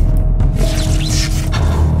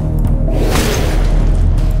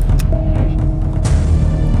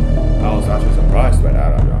 I was actually surprised by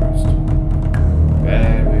that, I'll be honest.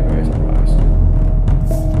 Very, very surprised.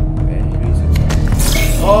 Very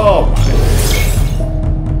surprised. Oh my.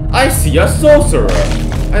 I see a sorcerer,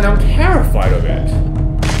 and I'm terrified of it.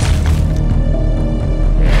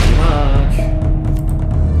 Very much.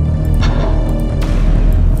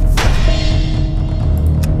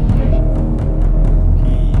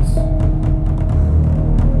 Peace.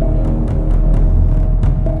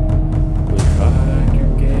 We try to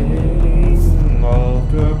get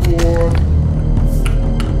off the board.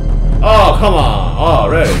 Oh, come on. Oh,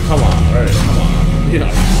 really? Come on. Really? Come on. You're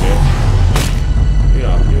not doing this. You're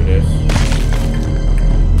not doing this.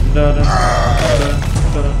 Da da da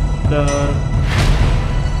da da da.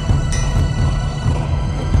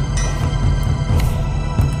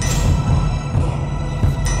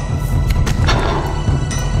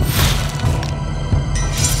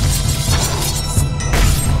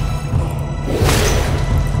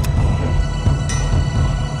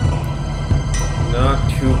 Not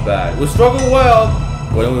too bad. We struggle well.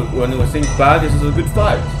 When we think bad, this is a good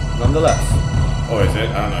fight, nonetheless. Oh, is it?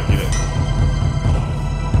 I don't know. He did.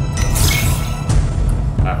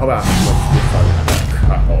 I hope I have much good fight in that.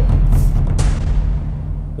 I hope.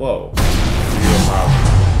 Whoa.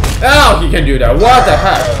 Oh, he can do that. What the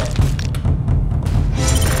heck?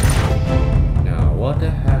 Now, what the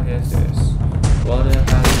heck is this? What the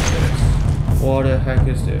heck is this? What the heck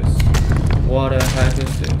is this? What the heck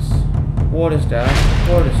is this? What is that?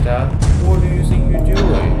 What is that? What do you think you're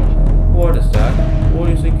doing? What is that? What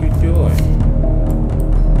do you think you're doing?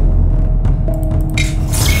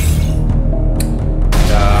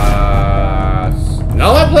 That's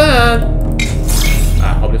not my plan!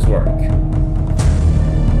 I hope this works.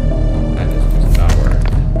 And this does not work.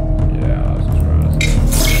 Yeah, let's try this.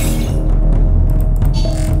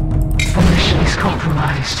 The mission is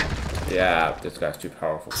compromised. Yeah, this guy's too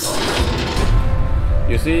powerful.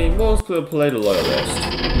 You see, most people play the Loyalist.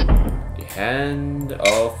 The Hand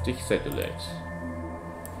of the Sigillite.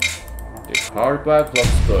 The card back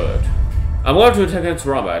looks good. I'm going to take it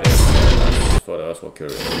run by this. For those who are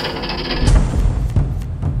curious.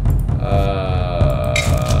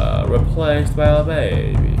 Replaced by a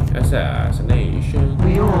baby. Assassination.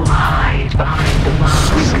 We all hide behind the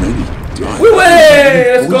mask. We win!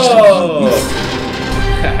 Let's go!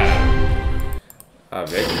 A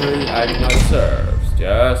victory I do not deserve.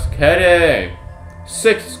 Just kidding.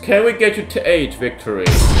 6. Can we get to 8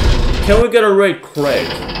 victories? Can we get a raid crate?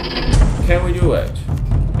 Can we do it?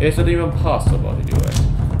 Is it even possible to do it?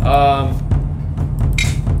 I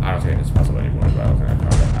don't think it's possible anymore, but I don't think I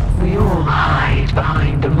probably have. We all hide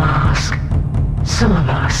behind the mask. Some of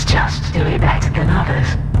us just do it better than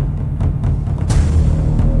others.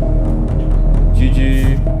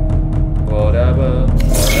 GG. Whatever.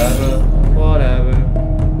 Whatever. Whatever.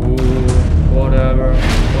 Ooh. Whatever.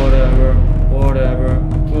 Whatever. Whatever.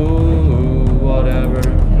 Ooh. Whatever.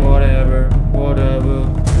 Whatever. Whatever.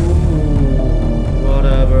 Ooh.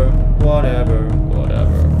 Whatever. Whatever.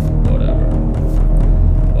 Whatever. Whatever.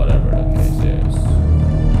 Whatever the case is.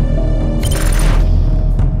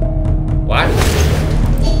 What?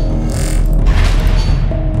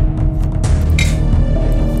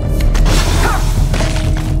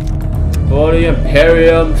 For the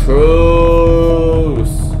Imperium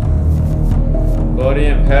truth. For the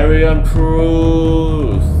Imperium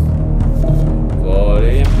truth. For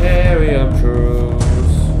the Imperium truth.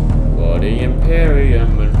 For the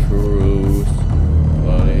Imperium truth.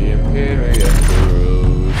 For the Imperium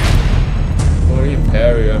truth. For the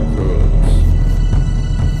Imperium truth.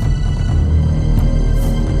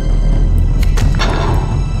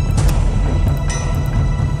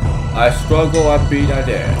 I struggle, I beat, I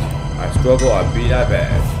did. I struggle, I beat, I bet.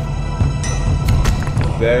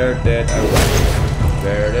 Where did I went?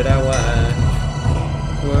 Where did I went?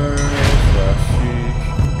 Where is the sheep?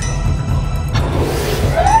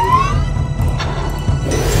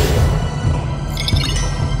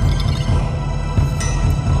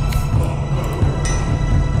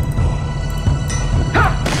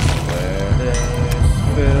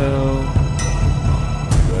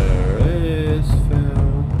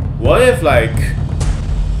 What if, like,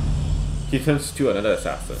 he turns to another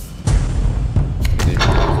assassin? Is it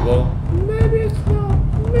possible? Maybe it's not.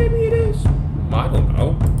 Maybe it is. I don't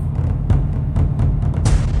know.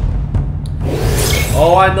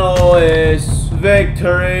 All I know is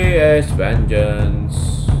victory is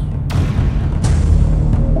vengeance.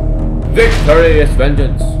 Victory is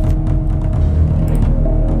vengeance.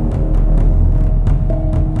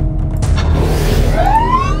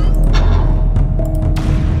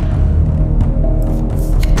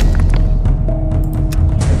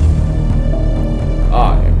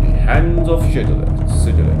 Hands of Sigillite.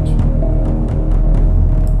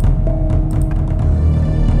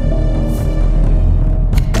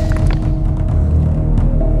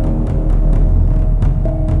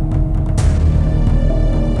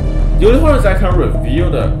 The only one is I can reveal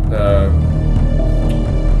the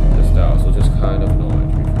style, so just kind of annoying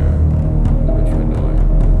to be fair. A bit too annoying.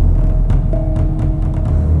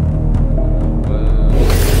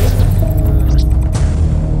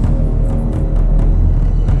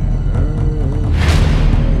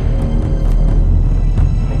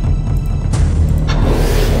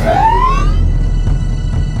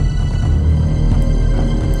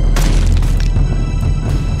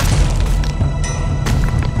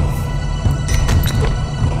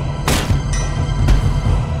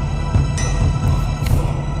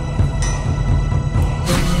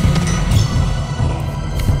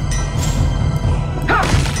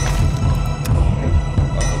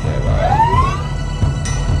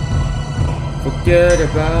 Forget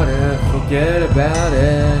about it, forget about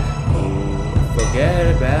it, ooh, forget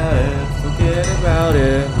about it, forget about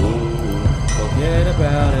it, ooh, forget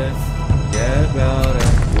about it, forget about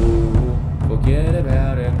it, ooh, forget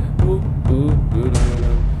about it, ooh, ooh, ooh, ooh,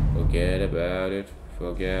 forget about it,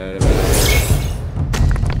 forget about it,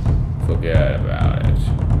 forget about it,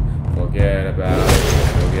 forget about it,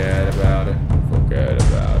 forget about it, forget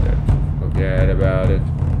about it, forget about it,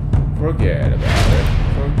 forget about it.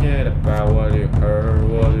 Forget about what you heard,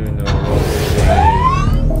 what you know, what you did.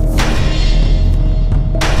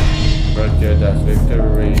 Forget that's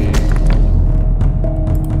victory.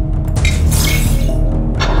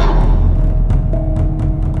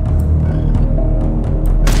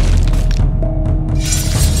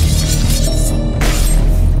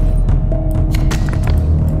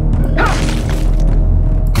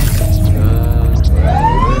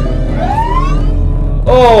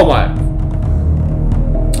 Oh my!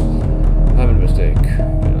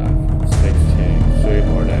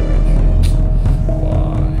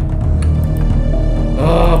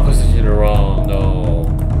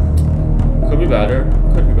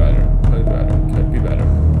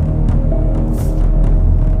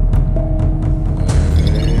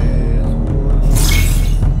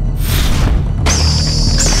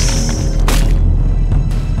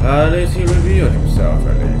 At least he revealed himself,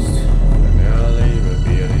 at least. Finally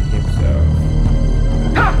revealing himself.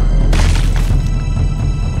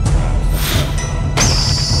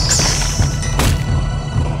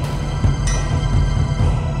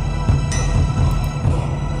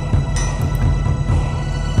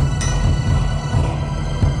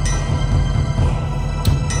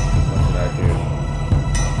 What should I do?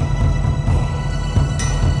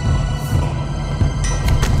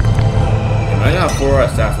 I got 4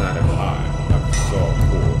 assassins at a time. That's so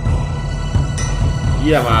cool.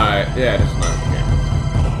 Yeah, this is not the game.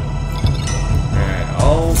 And it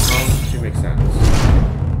all comes to make sense.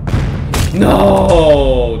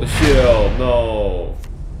 No! The shield, no!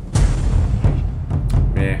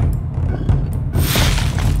 Meh.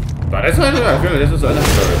 But this one, I feel like this is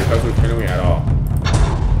unnecessary because we're killing me at all.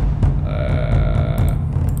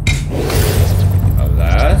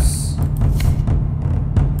 Unless...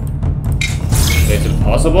 Is it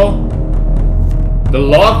possible? The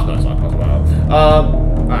lock? No, it's not possible.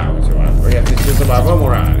 Alright, we'll survive. We have to survive one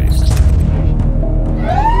more round at least.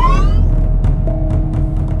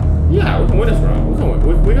 Yeah, we can win this round.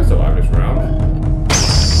 We can survive this round.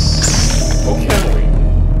 Oh, can we?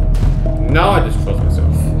 Now I just trust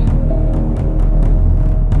myself.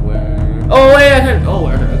 Where? Oh, wait, I can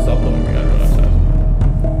stop blowing me. I realized that.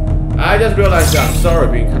 I just realized that I'm sorry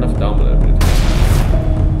being kind of dumb a little bit.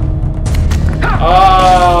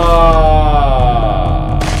 Oh!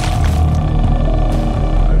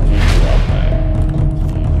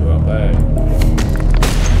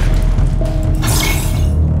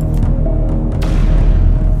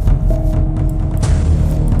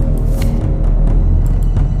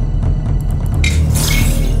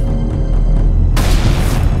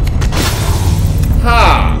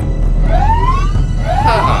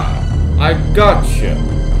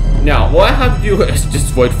 do is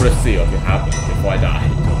just wait for the seal to happen before I die.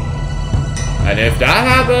 And if that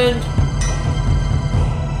happened,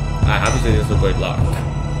 I have to say this is a great luck.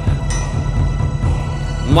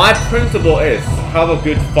 My principle is have a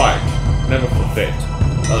good fight, never forfeit.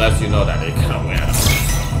 Unless you know that you cannot win.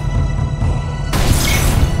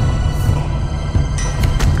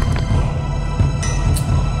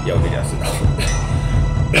 Yeah, okay, that's it.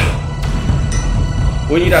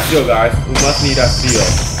 We need that seal, guys. We must need that seal.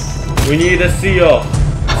 We need the seal.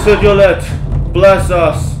 Sigillite, bless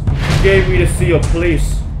us. Give me the seal,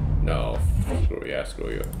 please. No.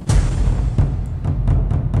 Screw you.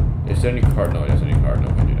 Is there any card? No, there's any card. No,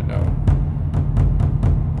 I didn't know.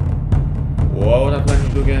 What was I planning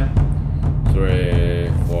to do again?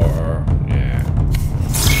 3, 4, yeah.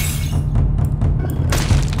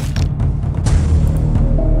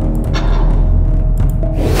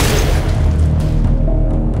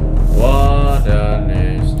 What done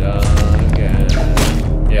is done again.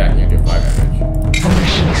 Yeah, I can do 5 damage. The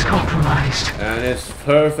mission is compromised. And it's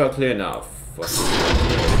perfectly enough.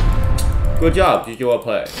 Good job, did you all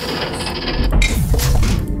play?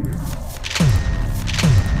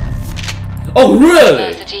 Oh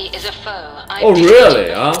really? Is a foe. Oh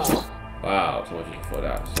really, huh? Wow, so much for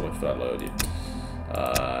that. So much for that loyalty.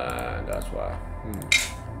 That's why.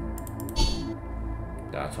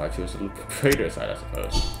 That's why I chose the traitor side, I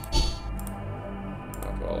suppose.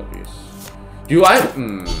 After all of these. Do I?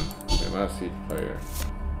 They must see the player.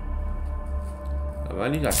 I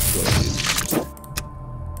need to actually go these.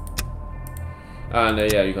 And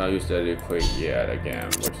yeah, you can use the liquid yet again,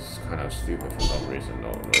 which is kind of stupid for some reason.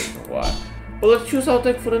 No reason why. Well, let's choose our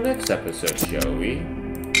deck for the next episode, shall we?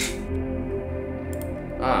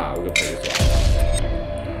 Ah, we're gonna play this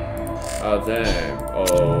one. Then,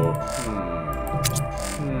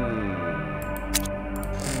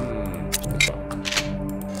 this one.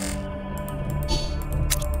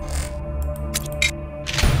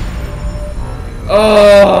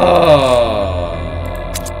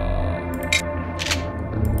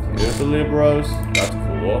 Here's the Libros. That's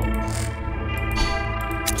cool.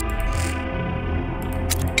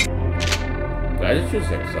 Did I just choose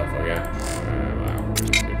stuff again? Wow,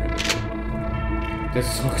 this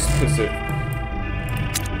is so expensive.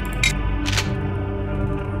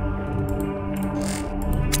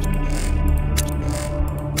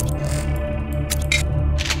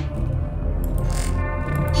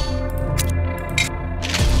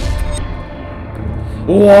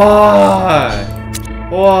 Why?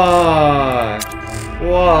 Why?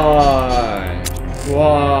 Why?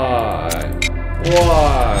 Why?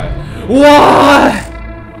 Why? Why?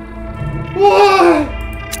 Why?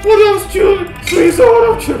 What else choose? 3 sword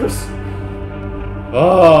of choose.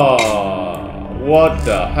 Oh, what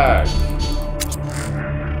the heck?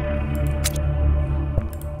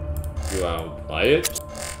 Do I play it?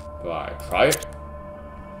 Do I try it?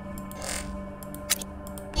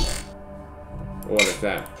 What is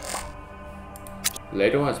that?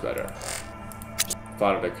 Later one's better.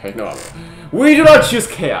 Follow the chaos. No, we do not choose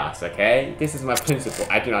chaos, okay? This is my principle.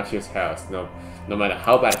 I do not choose chaos. No matter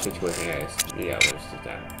how bad the situation is. Yeah, we'll just do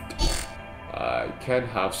that. You can't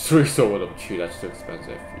have 3 sword of 2. That's too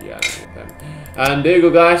expensive. Yeah, I need them. And there you go,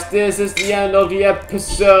 guys. This is the end of the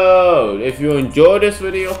episode. If you enjoyed this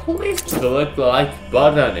video, please click the like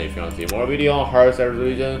button. If you want to see more video on Horus Heresy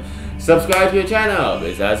Legion, subscribe to your channel.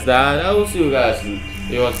 Besides that, I will see you guys. If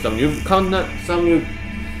you want some new content, some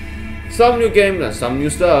new games, and some new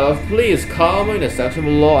stuff, please comment in the section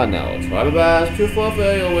below, and I will try my best to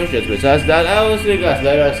fulfill your wishes. Besides that, I will see you guys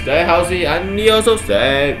later. Stay healthy, and you also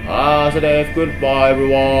stay positive. Goodbye,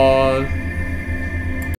 everyone.